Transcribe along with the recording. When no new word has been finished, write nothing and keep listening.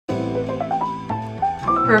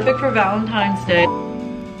perfect for Valentine's Day.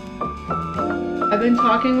 I've been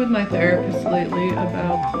talking with my therapist lately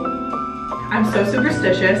about I'm so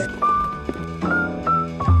superstitious.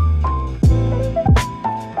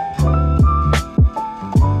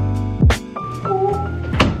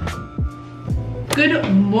 Good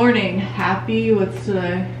morning. Happy, what's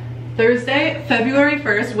today? Thursday, February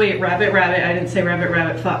 1st. Wait, rabbit, I didn't say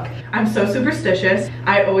rabbit, fuck. I'm so superstitious.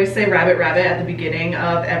 I always say rabbit at the beginning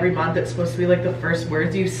of every month. It's supposed to be like the first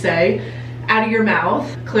words you say out of your mouth.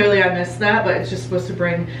 Clearly I missed that, but it's just supposed to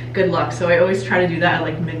bring good luck. So I always try to do that at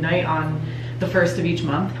like midnight on the first of each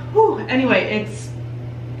month. Whew. Anyway, it's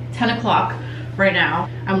 10 o'clock right now.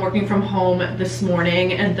 I'm working from home this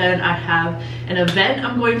morning, and then I have an event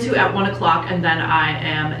I'm going to at 1 o'clock, and then I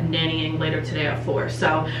am nannying later today at 4.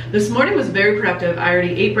 So this morning was very productive. I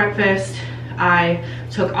already ate breakfast. I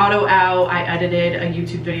took Otto out. I edited a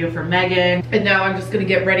YouTube video for Megan, and now I'm just gonna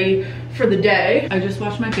get ready for the day. I just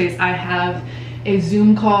washed my face. I have a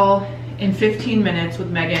Zoom call in 15 minutes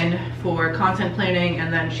with Megan for content planning,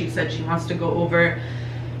 and then she said she wants to go over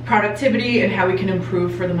productivity and how we can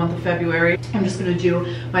improve for the month of February. I'm just gonna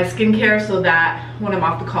do my skincare so that when I'm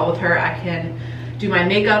off the call with her, I can do my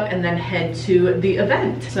makeup and then head to the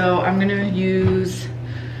event. So I'm gonna use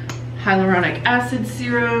hyaluronic acid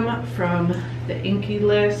serum from the Inky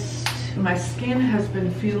List. My skin has been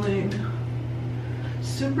feeling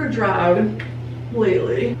super dry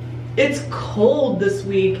lately. It's cold this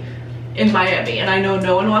week in Miami, and I know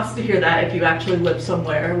no one wants to hear that if you actually live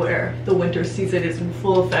somewhere where the winter season is in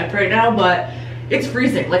full effect right now, but it's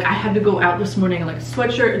freezing. Like, I had to go out this morning in like a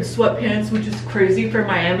sweatshirt and sweatpants, which is crazy for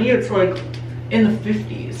Miami. It's like in the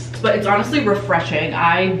 50s, but it's honestly refreshing.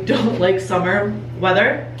 I don't like summer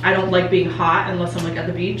weather. I don't like being hot unless I'm like at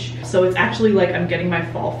the beach. So it's actually like I'm getting my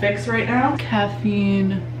fall fix right now.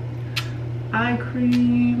 Caffeine eye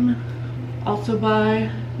cream, also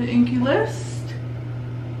by the Inky List.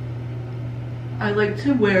 I like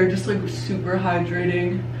to wear just like super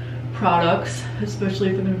hydrating products, especially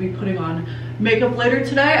if I'm gonna be putting on makeup later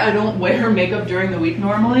today. I don't wear makeup during the week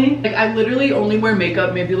normally. Like, I literally only wear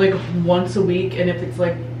makeup maybe like once a week, and if it's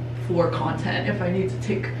like for content, if I need to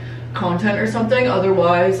take content or something.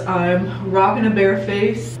 Otherwise, I'm rocking a bare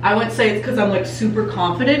face. I wouldn't say it's because I'm like super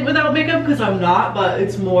confident without makeup, because I'm not, but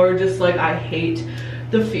it's more just like I hate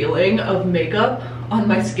the feeling of makeup on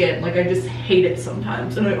my skin. Like, I just hate it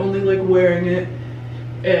sometimes, and I only like wearing it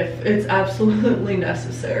if it's absolutely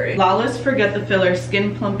necessary. Flawless Forget the Filler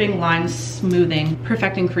Skin Plumping Line Smoothing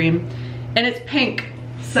Perfecting Cream, and it's pink.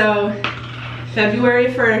 So February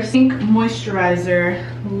 1st, pink moisturizer,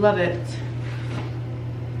 love it.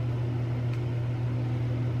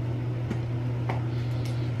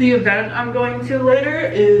 The event I'm going to later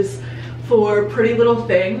is for Pretty Little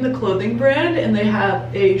Thing, the clothing brand, and they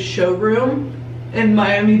have a showroom in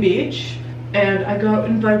Miami Beach, and I got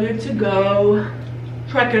invited to go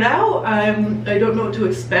check it out. I don't know what to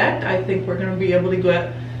expect. I think we're gonna be able to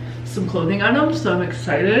get some clothing items, so I'm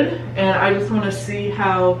excited, and I just want to see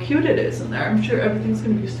how cute it is in there. I'm sure everything's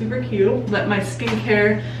gonna be super cute. Let my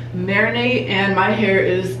skincare marinate, and my hair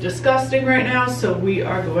is disgusting right now, so we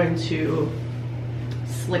are going to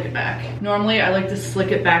slick it back. Normally I like to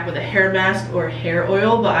slick it back with a hair mask or hair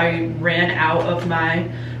oil, but I ran out of my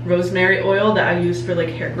rosemary oil that I use for like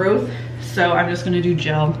hair growth, so I'm just gonna do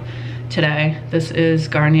gel today. This is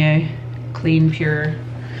Garnier Clean Pure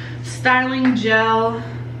Styling Gel.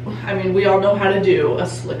 I mean, we all know how to do a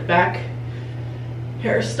slick back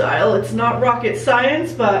hairstyle. It's not rocket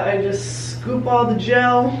science, but I just scoop all the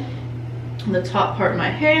gel on the top part of my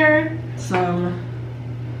hair, some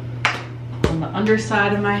on the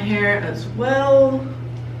underside of my hair as well.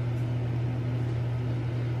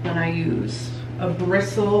 And I use a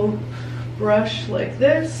bristle brush like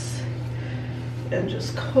this and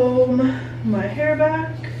just comb my hair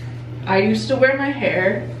back. I used to wear my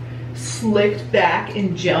hair slicked back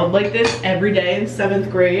and gelled like this every day in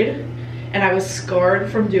 7th grade, and I was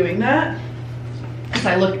scarred from doing that because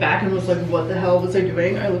I looked back and was like, what the hell was I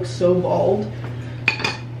doing? I look so bald.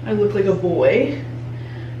 I look like a boy.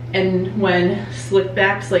 And when slick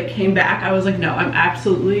backs like came back, I was like, no, I'm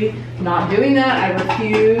absolutely not doing that. I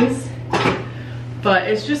refuse. But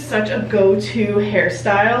it's just such a go-to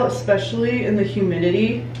hairstyle, especially in the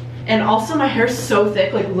humidity. And also my hair's so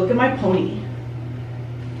thick. Like, look at my pony.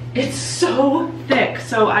 It's so thick.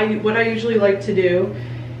 So what I usually like to do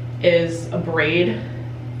is a braid,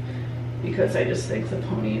 because I just think the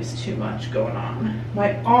pony is too much going on.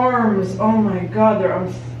 My arms, oh my god, they're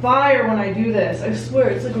on fire when I do this. I swear,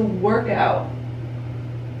 it's like a workout.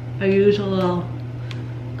 I use a little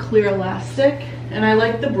clear elastic, and I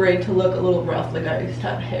like the braid to look a little rough. Like, I used to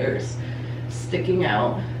have hairs sticking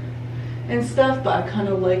out and stuff, but I kind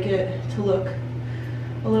of like it to look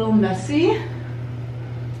a little messy.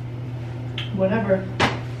 Whatever.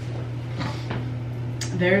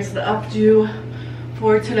 There's the updo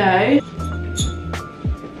for today.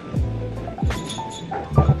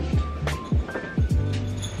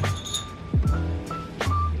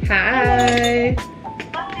 Hi.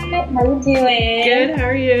 Hi, how you doing? Good, how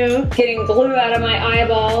are you? Getting glue out of my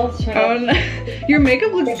eyeballs. Oh, no. Your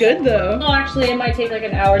makeup looks good though. Well, actually, it might take like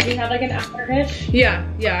an hour. Do you have like an hour-ish? Yeah,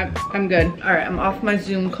 I'm good. All right, I'm off my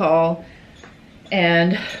Zoom call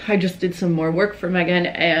and I just did some more work for Megan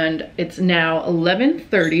and it's now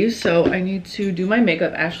 11:30, so I need to do my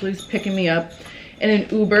makeup. Ashley's picking me up in an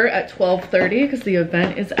Uber at 12:30 because the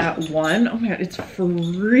event is at 1. Oh my God, it's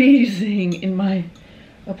freezing in my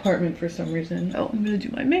apartment for some reason. Oh, I'm gonna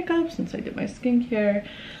do my makeup since I did my skincare.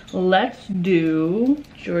 Let's do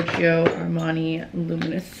Giorgio Armani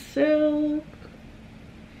Luminous Silk.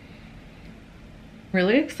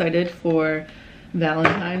 Really excited for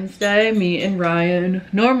Valentine's Day. Me and Ryan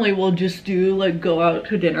normally we'll just do like go out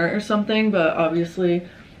to dinner or something, but obviously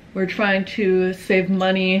we're trying to save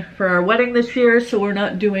money for our wedding this year, so we're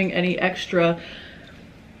not doing any extra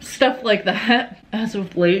stuff like that as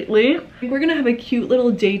of lately. We're gonna have a cute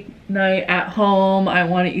little date night at home. I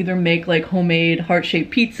want to either make like homemade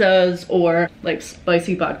heart-shaped pizzas or like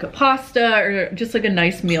spicy vodka pasta or just like a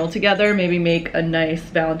nice meal together. Maybe make a nice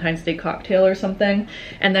Valentine's Day cocktail or something.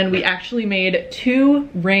 And then we actually made 2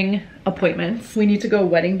 ring appointments. We need to go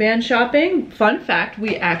wedding band shopping. Fun fact,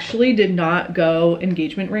 we actually did not go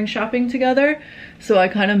engagement ring shopping together, so I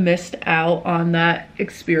kind of missed out on that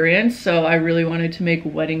experience. So I really wanted to make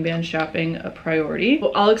wedding band shopping a priority.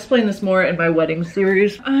 Well, I'll explain this more in my wedding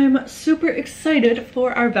series. I'm super excited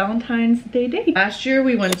for our Valentine's Day date. Last year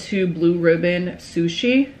we went to Blue Ribbon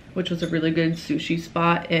Sushi, which was a really good sushi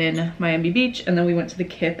spot in Miami Beach, and then we went to the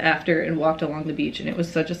Kip after and walked along the beach, and it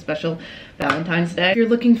was such a special Valentine's Day. If you're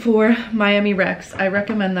looking for Miami Rex, I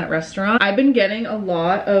recommend that restaurant. I've been getting a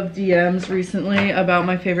lot of DMs recently about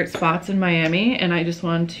my favorite spots in Miami, and I just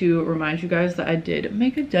wanted to remind you guys that I did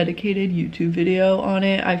make a dedicated YouTube video on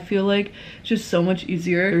it. I feel like it's just so much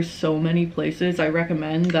easier. There's so many places I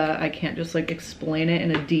recommend that I can't just like explain it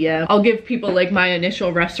in a DM. I'll give people like my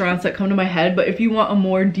initial restaurants that come to my head, but if you want a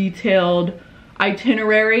more detailed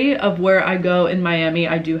itinerary of where I go in Miami,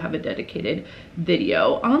 I do have a dedicated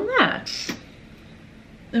video on that.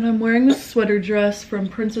 And I'm wearing this sweater dress from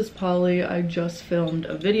Princess Polly. I just filmed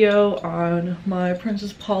a video on my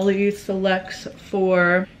Princess Polly selects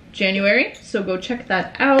for January, so go check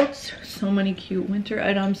that out. So many cute winter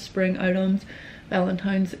items, spring items,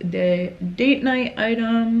 Valentine's Day date night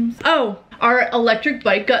items. Oh, our electric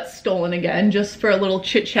bike got stolen again, just for a little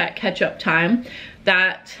chit chat catch up time.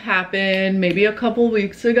 That happened maybe a couple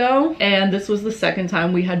weeks ago, and this was the second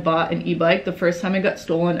time we had bought an e-bike. The first time it got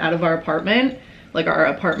stolen out of our apartment, like our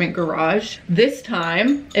apartment garage. This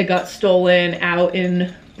time it got stolen out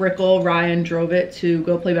in Brickell. Ryan drove it to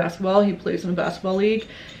go play basketball. He plays in a basketball league,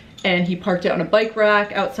 and he parked it on a bike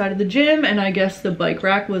rack outside of the gym, and I guess the bike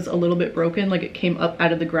rack was a little bit broken, like it came up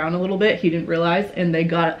out of the ground a little bit. He didn't realize, and they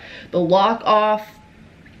got the lock off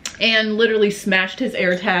and literally smashed his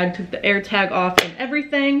air tag, took the air tag off and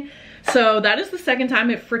everything. So that is the second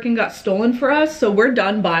time it freaking got stolen for us. So we're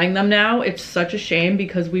done buying them now. It's such a shame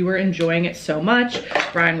because we were enjoying it so much.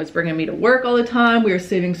 Brian was bringing me to work all the time. We were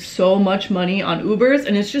saving so much money on Ubers,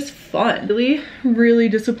 and it's just fun. Really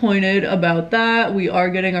disappointed about that. We are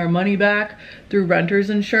getting our money back through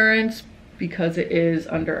renter's insurance because it is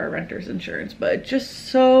under our renter's insurance, but just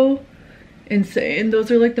so insane.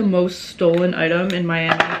 Those are like the most stolen item in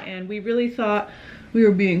Miami, and we really thought we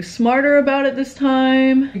were being smarter about it this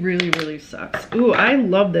time. It really sucks. Ooh, I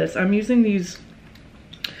love this. I'm using these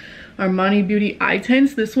Armani Beauty eye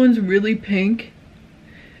tints. This one's really pink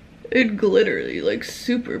and glittery, like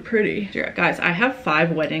super pretty. Yeah, guys, I have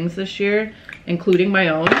 5 weddings this year, including my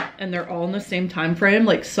own, and they're all in the same time frame,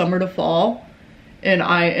 like summer to fall, and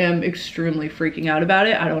I am extremely freaking out about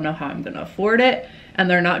it. I don't know how I'm gonna afford it. And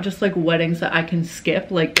they're not just like weddings that I can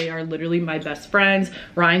skip, like they are literally my best friends.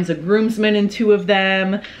 Ryan's a groomsman in 2 of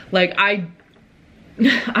them. Like I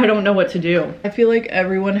don't know what to do. I feel like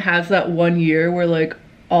everyone has that one year where like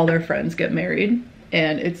all their friends get married,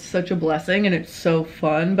 and it's such a blessing and it's so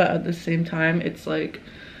fun, but at the same time it's like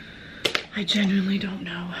I genuinely don't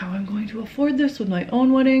know how I'm going to afford this with my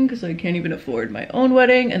own wedding, because I can't even afford my own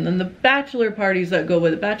wedding, and then the bachelor parties that go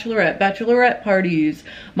with it, bachelorette parties,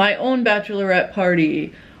 my own bachelorette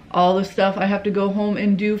party, all the stuff I have to go home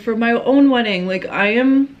and do for my own wedding. Like I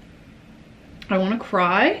want to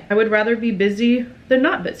cry. I would rather be busy than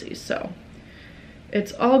not busy, so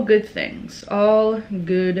It's all good things, all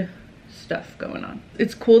good stuff going on.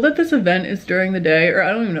 It's cool that this event is during the day, or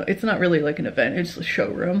I don't even know, it's not really like an event, it's a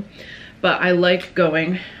showroom, but I like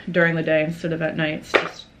going during the day instead of at night. It's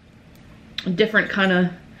just a different kind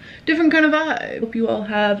of vibe. Hope you all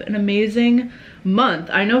have an amazing month.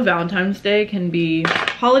 I know Valentine's Day can be,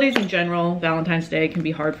 holidays in general, Valentine's Day can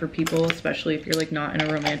be hard for people, especially if you're like not in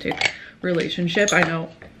a romantic relationship. I know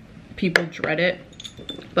people dread it,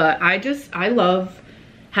 but I love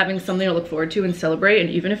having something to look forward to and celebrate. And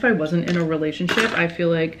even if I wasn't in a relationship, I feel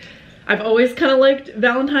like I've always kind of liked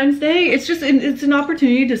Valentine's Day. It's just, it's an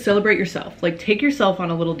opportunity to celebrate yourself. Like, take yourself on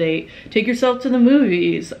a little date, take yourself to the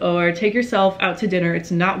movies, or take yourself out to dinner.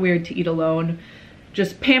 It's not weird to eat alone.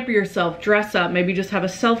 Just pamper yourself, dress up, maybe just have a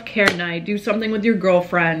self-care night, do something with your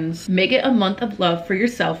girlfriends. Make it a month of love for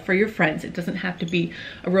yourself, for your friends. It doesn't have to be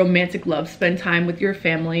a romantic love. Spend time with your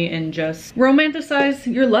family and just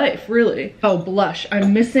romanticize your life, really. Oh, blush.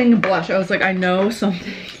 I'm missing blush. I was like, I know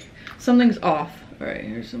something's off. All right,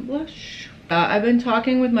 here's some blush. I've been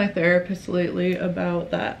talking with my therapist lately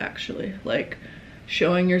about that, actually. Like,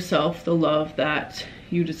 showing yourself the love that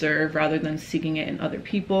you deserve rather than seeking it in other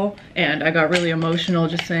people. And I got really emotional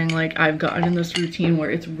just saying, like, I've gotten in this routine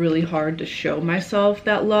where it's really hard to show myself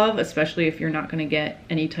that love, especially if you're not going to get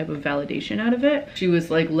any type of validation out of it. She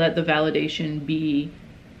was like, let the validation be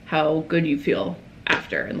how good you feel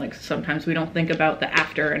after. And like, sometimes we don't think about the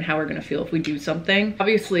after and how we're gonna feel if we do something.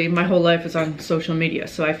 Obviously my whole life is on social media,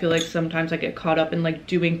 so I feel like sometimes I get caught up in like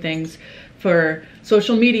doing things for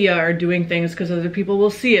social media or doing things because other people will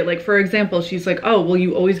see it. Like, for example, she's like, oh, well,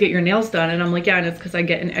 you always get your nails done. And I'm like, yeah, and it's because I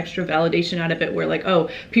get an extra validation out of it where like, oh,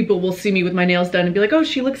 people will see me with my nails done and be like, oh,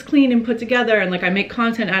 she looks clean and put together, and like I make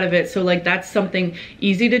content out of it. So like, that's something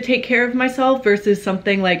easy to take care of myself versus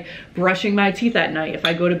something like brushing my teeth at night. If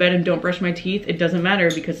I go to bed and don't brush my teeth, it doesn't matter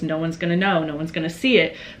because no one's gonna know, no one's gonna see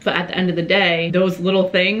it. But at the end of the day, those little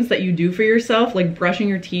things that you do for yourself, like brushing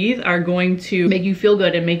your teeth, are going to make you feel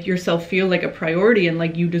good and make yourself feel like a priority and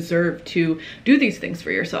like you deserve to do these things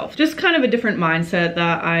for yourself. Just kind of a different mindset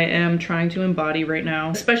that I am trying to embody right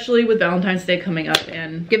now, especially with Valentine's Day coming up,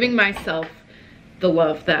 and giving myself the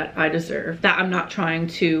love that I deserve, that I'm not trying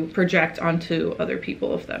to project onto other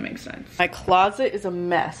people, if that makes sense. My closet is a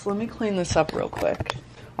mess. Let me clean this up real quick.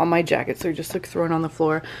 All my jackets are just like thrown on the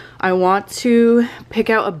floor. I want to pick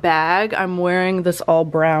out a bag. I'm wearing this all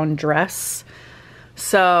brown dress,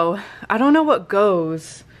 so I don't know what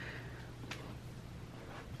goes.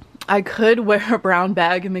 I could wear a brown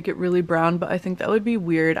bag and make it really brown, but I think that would be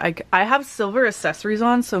weird. I have silver accessories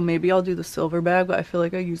on, so maybe I'll do the silver bag, but I feel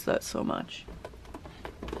like I use that so much.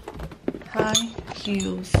 High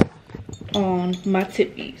heels on my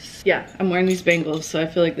tippies. Yeah, I'm wearing these bangles, so I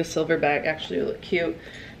feel like the silver bag actually will look cute.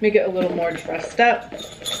 Make it a little more dressed up. You're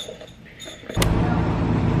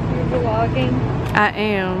vlogging? I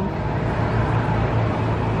am.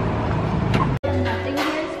 Nothing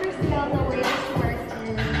here is for sale. The way this works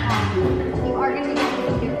is you are going to get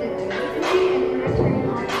the gifted goods and in return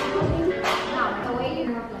all the shopping. Now, the way you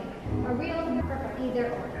have like a real for either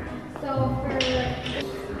order. So for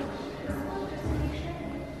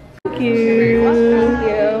Thank you. Thank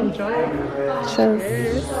you. Enjoy.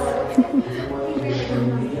 Cheers.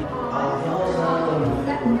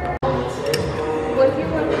 What's your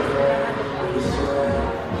one?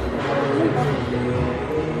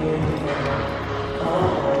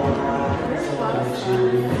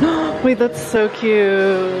 Wait, that's so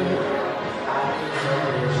cute.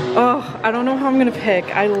 Oh, I don't know how I'm gonna pick.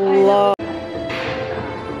 I love.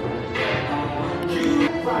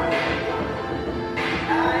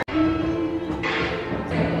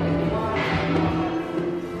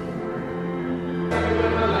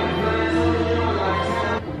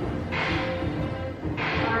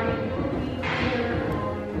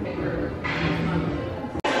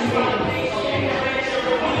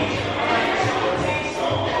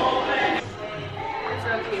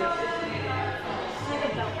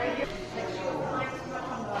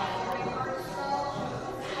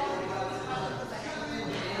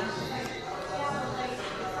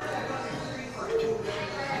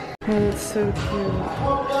 Oh, that's so cute.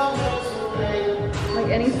 Like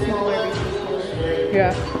any smaller would be smaller.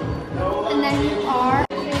 Yeah. and then you are.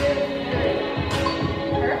 Perfect.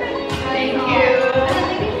 Thank you. And then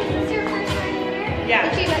maybe this is your first time here.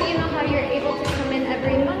 Yeah. Did she let you know how you're able to come in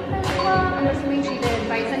every month as well? I'm assuming she did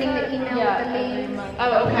by sending the email with the link.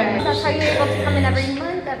 Oh, okay. That's how you're able to come in every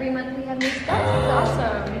month. Every month we have new stuff. It's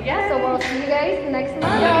awesome. Yeah. So we'll see you guys next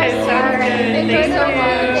month. Okay, sounds good. Enjoy Thank the you.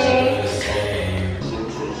 holidays.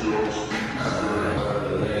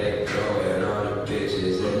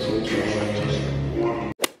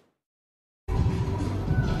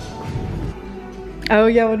 Oh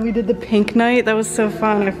yeah, when we did the pink night, that was so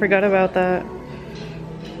fun. I forgot about that.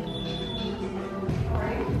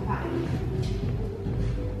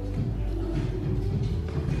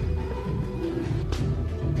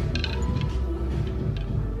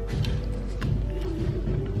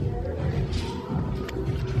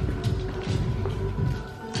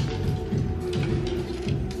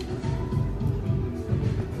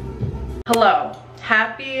 Hello,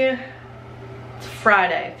 happy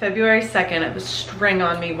Friday, February 2nd. I have a string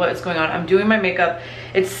on me. What is going on? I'm doing my makeup.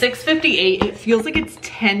 It's 6:58. It feels like it's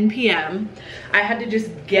 10 p.m. I had to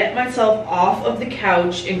just get myself off of the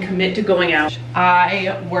couch and commit to going out.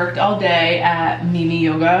 I worked all day at Mimi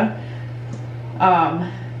Yoga.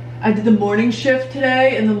 I did the morning shift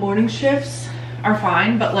today, and the morning shifts are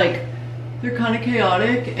fine, but like they're kind of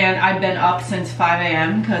chaotic. And I've been up since 5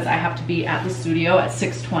 a.m. because I have to be at the studio at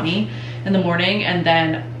 6:20 in the morning, and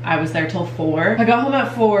then I was there till 4. I got home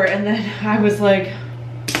at 4, and then I was like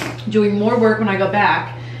doing more work when I got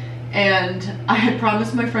back, and I had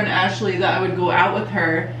promised my friend Ashley that I would go out with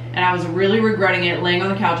her, and I was really regretting it, laying on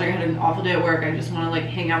the couch. I had an awful day at work. I just want to like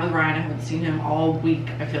hang out with Ryan. I haven't seen him all week,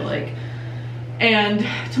 I feel like. And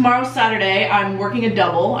tomorrow's Saturday, I'm working a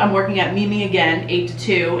double. I'm working at Mimi again, 8 to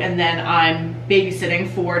 2, and then I'm babysitting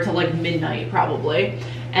 4 to like midnight probably.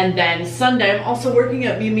 And then Sunday, I'm also working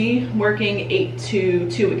at Mimi, working 8 to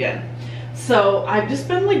 2 again. So I've just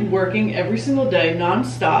been like working every single day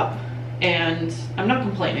non-stop, and I'm not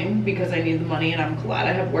complaining because I need the money and I'm glad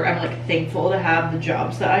I have work. I'm like thankful to have the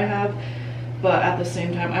jobs that I have, but at the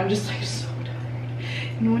same time, I'm just like so tired.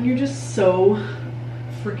 You know, when you're just so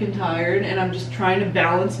freaking tired, and I'm just trying to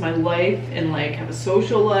balance my life and like have a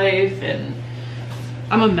social life, and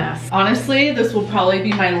I'm a mess. Honestly, this will probably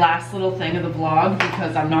be my last little thing of the vlog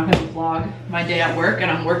because I'm not gonna vlog my day at work,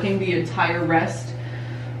 and I'm working the entire rest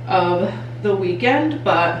of the weekend.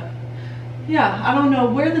 But yeah, I don't know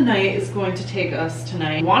where the night is going to take us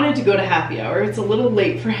tonight. I wanted to go to happy hour. It's a little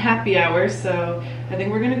late for happy hour, so I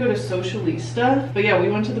think we're gonna go to Socialista. But yeah, we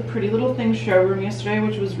went to the Pretty Little Things showroom yesterday,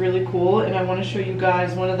 which was really cool, and I want to show you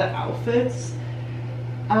guys one of the outfits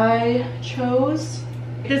I chose.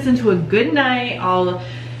 This into a good night. I'll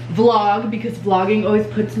vlog because vlogging always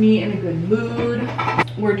puts me in a good mood.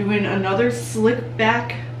 We're doing another slick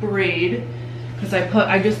back braid because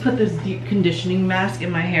I just put this deep conditioning mask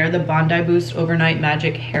in my hair, the Bondi Boost Overnight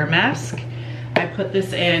Magic Hair Mask. I put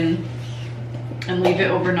this in and leave it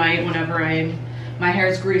overnight whenever my hair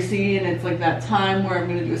is greasy and it's like that time where I'm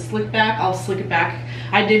gonna do a slick back. I'll slick it back.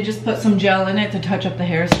 I did just put some gel in it to touch up the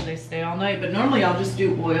hair so they stay all night, but normally I'll just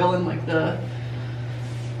do oil and like the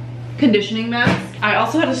conditioning mask. I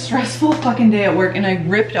also had a stressful fucking day at work, and I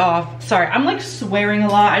ripped off, sorry, I'm like swearing a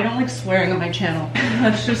lot. I don't like swearing on my channel.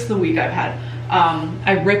 That's just the week I've had.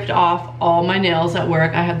 I ripped off all my nails at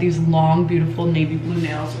work. I have these long, beautiful navy blue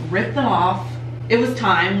nails. Ripped them off. It was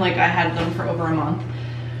time, like I had them for over a month.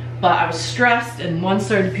 But I was stressed, and one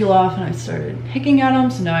started to peel off, and I started picking at them,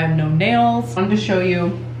 so now I have no nails. I wanted to show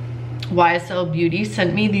you YSL Beauty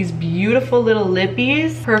sent me these beautiful little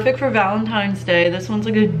lippies, perfect for Valentine's Day. This one's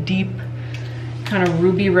like a deep kind of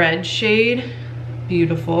ruby red shade,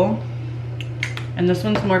 beautiful. And this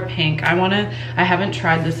one's more pink. I haven't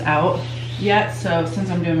tried this out yet, so since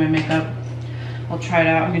I'm doing my makeup, I'll try it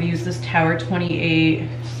out. I'm gonna use this Tower 28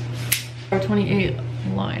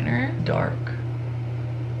 liner, dark.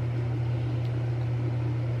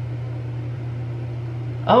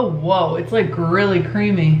 Oh, whoa, it's like really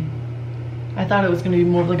creamy. I thought it was gonna be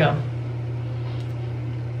more like a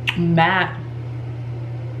matte.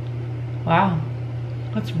 Wow,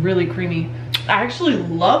 that's really creamy. I actually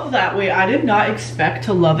love that way. I did not expect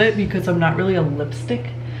to love it because I'm not really a lipstick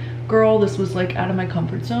girl. This was like out of my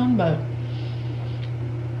comfort zone, but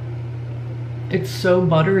it's so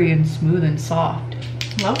buttery and smooth and soft.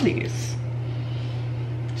 Love these.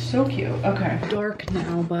 So cute. Okay, dark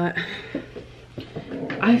now, but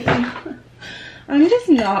I'm just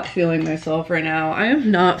not feeling myself right now. I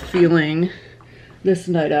am not feeling this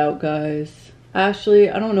night out, guys. Ashley,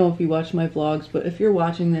 I don't know if you watch my vlogs, but if you're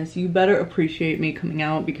watching this, you better appreciate me coming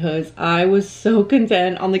out because I was so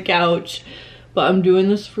content on the couch, but I'm doing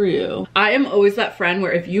this for you. I am always that friend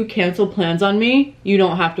where if you cancel plans on me, you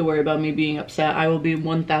don't have to worry about me being upset. I will be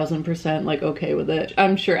 1000% like okay with it.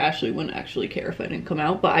 I'm sure Ashley wouldn't actually care if I didn't come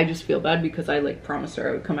out, but I just feel bad because I like promised her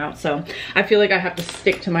I would come out. So I feel like I have to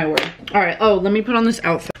stick to my word. All right, oh, let me put on this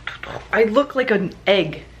outfit. I look like an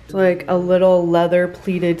egg. It's like a little leather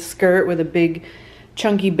pleated skirt with a big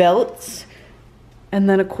chunky belt. And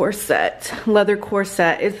then a corset, leather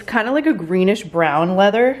corset. It's kind of like a greenish brown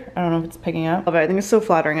leather. I don't know if it's picking up. But I think it's so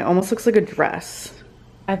flattering. It almost looks like a dress.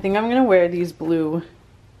 I think I'm gonna wear these blue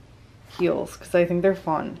heels because I think they're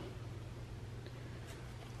fun.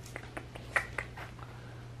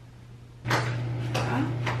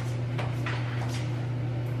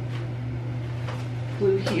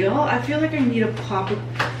 Blue heel. I feel like I need a pop of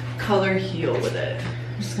color heel with it.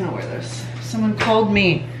 I'm just gonna wear this. Someone called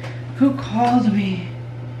me. Who called me?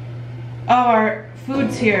 Oh, our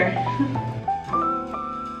food's here.